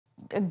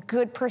a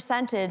good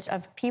percentage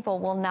of people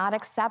will not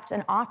accept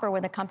an offer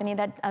with a company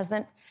that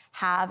doesn't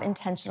have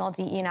intentional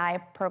DE&I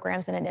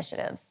programs and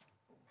initiatives.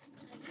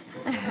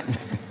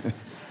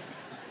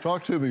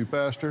 Talk to me,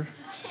 Pastor.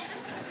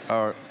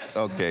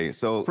 Okay,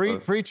 so...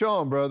 Preach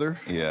on, brother.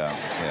 Yeah.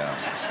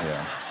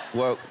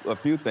 Well, a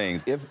few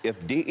things.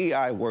 If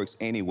DEI works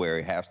anywhere,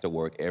 it has to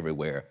work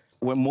everywhere.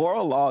 When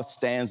moral law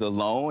stands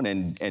alone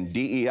and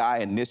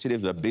DEI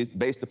initiatives are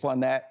based upon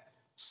that,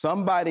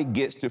 somebody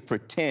gets to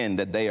pretend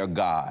that they are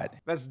God.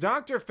 That's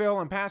Dr. Phil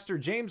and Pastor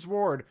James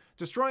Ward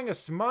destroying a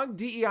smug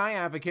DEI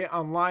advocate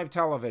on live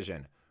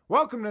television.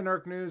 Welcome to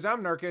Nerk News,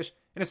 I'm Nerkish,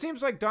 and it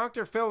seems like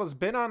Dr. Phil has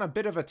been on a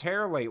bit of a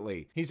tear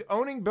lately. He's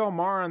owning Bill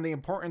Maher on the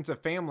importance of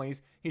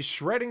families, he's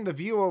shredding The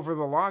View over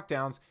the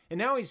lockdowns, and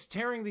now he's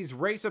tearing these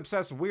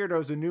race-obsessed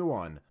weirdos a new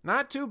one.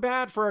 Not too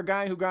bad for a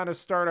guy who got his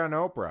start on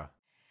Oprah.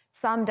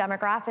 Some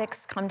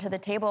demographics come to the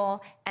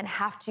table and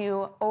have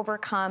to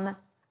overcome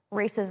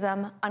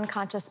racism,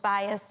 unconscious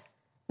bias,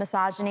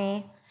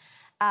 misogyny.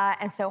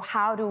 And so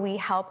how do we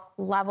help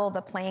level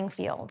the playing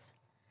field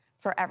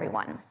for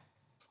everyone?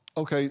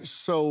 Okay,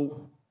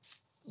 so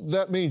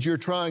that means you're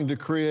trying to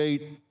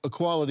create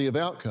equality of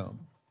outcome.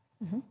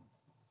 Mm-hmm.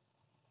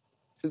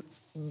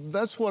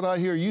 That's what I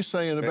hear you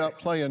saying about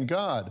playing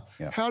God.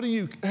 Yeah. How do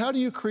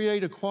you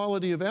create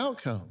equality of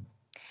outcome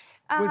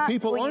when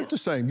people aren't the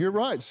same? You're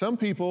right. Some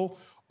people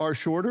are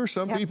shorter,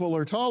 some people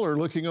are taller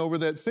looking over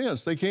that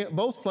fence. They can't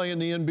both play in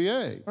the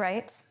NBA.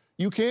 Right.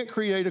 You can't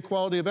create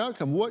equality of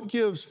outcome. What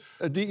gives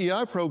a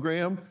DEI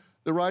program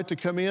the right to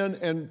come in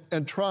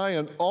and try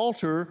and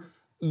alter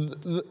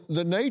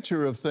the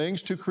nature of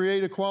things to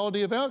create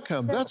equality of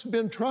outcome? That's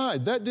been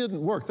tried. That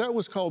didn't work. That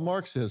was called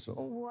Marxism.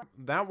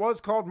 That was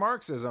called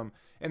Marxism.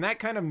 And that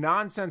kind of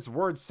nonsense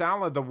word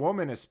salad the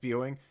woman is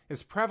spewing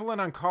is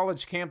prevalent on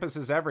college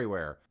campuses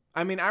everywhere.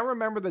 I mean, I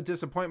remember the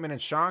disappointment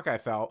and shock I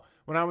felt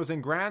when I was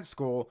in grad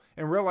school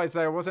and realized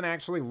that I wasn't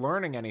actually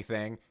learning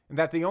anything, and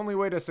that the only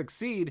way to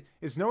succeed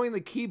is knowing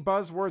the key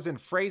buzzwords and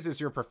phrases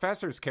your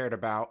professors cared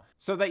about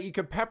so that you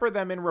could pepper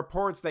them in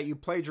reports that you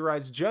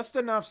plagiarized just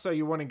enough so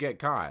you wouldn't get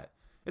caught.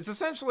 It's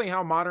essentially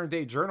how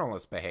modern-day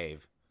journalists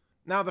behave.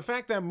 Now, the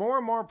fact that more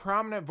and more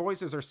prominent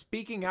voices are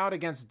speaking out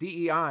against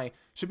DEI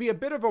should be a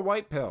bit of a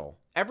white pill.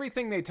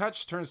 Everything they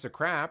touch turns to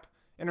crap,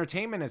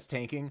 entertainment is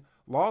tanking,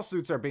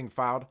 lawsuits are being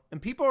filed,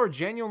 and people are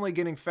genuinely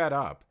getting fed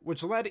up,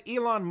 which led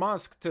Elon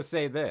Musk to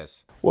say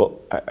this.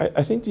 Well,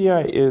 I think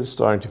DEI is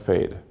starting to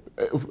fade.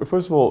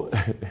 First of all,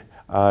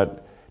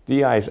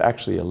 DEI is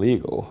actually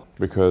illegal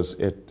because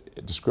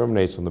it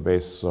discriminates on the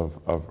basis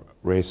of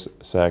race,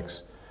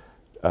 sex,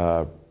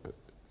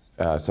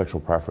 sexual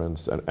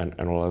preference,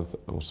 and all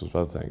sorts of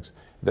other things.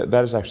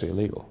 That is actually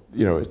illegal.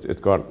 You know,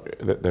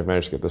 they've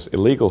managed to get this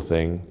illegal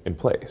thing in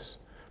place.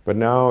 But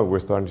now we're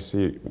starting to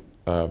see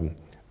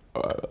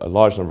a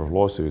large number of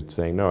lawsuits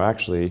saying, no,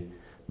 actually,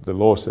 the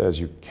law says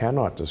you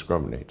cannot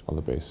discriminate on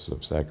the basis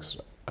of sex,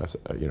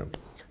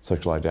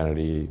 sexual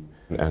identity,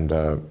 and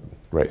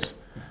race.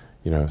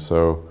 You know,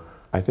 so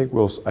I think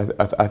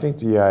I think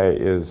DEI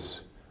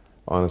is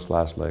on its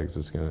last legs.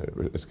 It's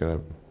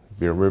gonna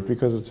be removed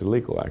because it's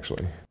illegal,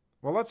 actually.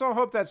 Well, let's all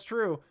hope that's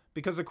true,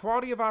 because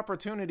equality of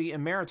opportunity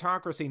and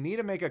meritocracy need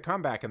to make a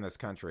comeback in this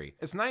country.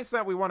 It's nice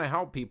that we want to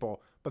help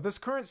people, but this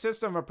current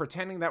system of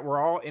pretending that we're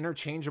all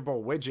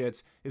interchangeable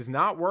widgets is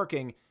not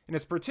working, and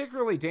is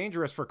particularly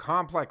dangerous for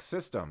complex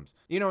systems.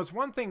 You know, it's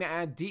one thing to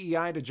add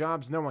DEI to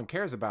jobs no one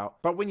cares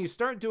about, but when you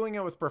start doing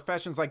it with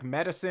professions like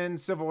medicine,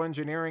 civil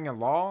engineering, and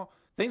law,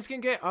 things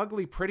can get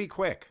ugly pretty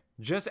quick.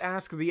 Just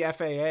ask the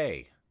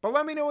FAA. But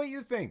let me know what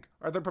you think.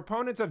 Are the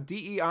proponents of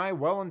DEI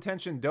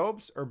well-intentioned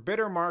dopes or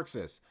bitter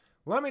Marxists?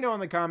 Let me know in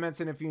the comments,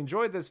 and if you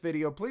enjoyed this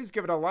video, please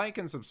give it a like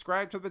and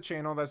subscribe to the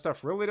channel. That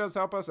stuff really does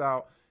help us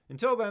out.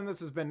 Until then, this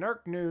has been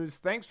Nerk News.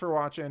 Thanks for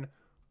watching.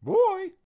 Bye!